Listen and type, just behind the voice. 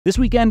This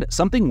weekend,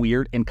 something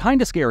weird and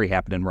kinda scary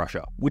happened in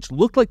Russia, which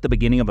looked like the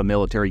beginning of a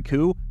military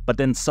coup, but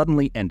then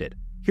suddenly ended.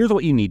 Here's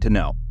what you need to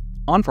know.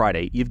 On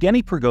Friday,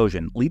 Yevgeny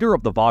Prigozhin, leader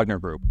of the Wagner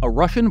Group, a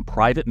Russian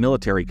private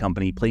military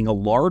company playing a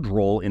large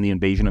role in the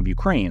invasion of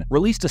Ukraine,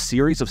 released a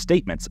series of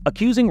statements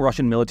accusing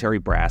Russian military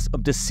brass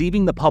of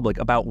deceiving the public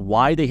about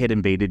why they had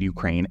invaded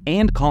Ukraine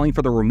and calling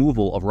for the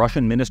removal of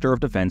Russian Minister of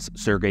Defense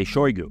Sergei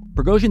Shoigu.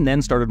 Prigozhin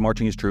then started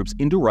marching his troops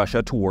into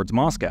Russia towards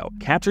Moscow,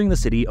 capturing the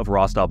city of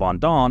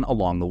Rostov-on-Don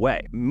along the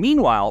way.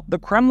 Meanwhile, the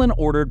Kremlin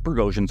ordered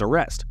Prigozhin's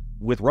arrest,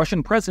 with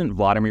Russian President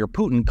Vladimir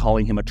Putin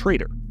calling him a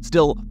traitor.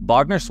 Still,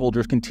 Wagner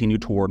soldiers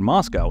continued toward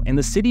Moscow, and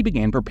the city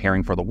began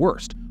preparing for the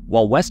worst,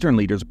 while Western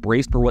leaders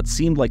braced for what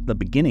seemed like the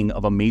beginning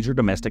of a major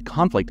domestic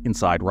conflict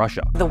inside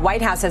Russia. The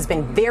White House has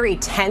been very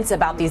tense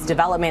about these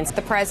developments.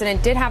 The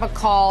president did have a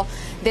call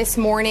this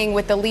morning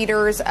with the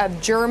leaders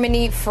of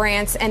Germany,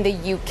 France, and the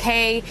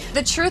UK.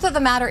 The truth of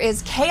the matter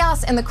is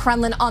chaos in the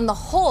Kremlin on the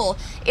whole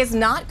is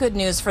not good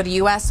news for the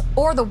US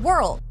or the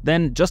world.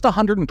 Then, just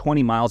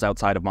 120 miles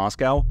outside of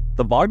Moscow,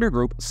 the Wagner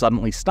Group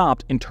suddenly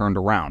stopped and turned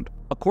around.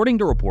 According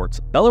to reports,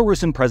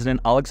 Belarusian President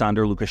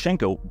Alexander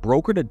Lukashenko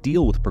brokered a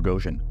deal with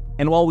Prigozhin.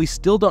 And while we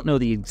still don't know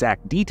the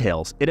exact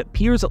details, it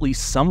appears at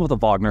least some of the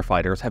Wagner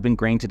fighters have been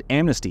granted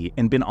amnesty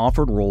and been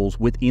offered roles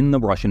within the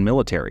Russian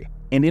military.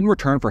 And in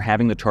return for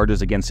having the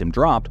charges against him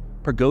dropped,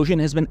 Prigozhin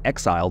has been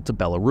exiled to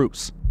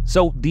Belarus.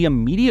 So the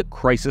immediate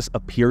crisis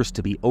appears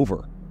to be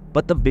over.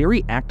 But the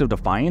very act of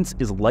defiance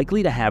is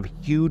likely to have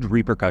huge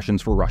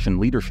repercussions for Russian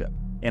leadership.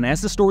 And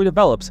as the story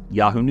develops,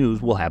 Yahoo News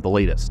will have the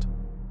latest.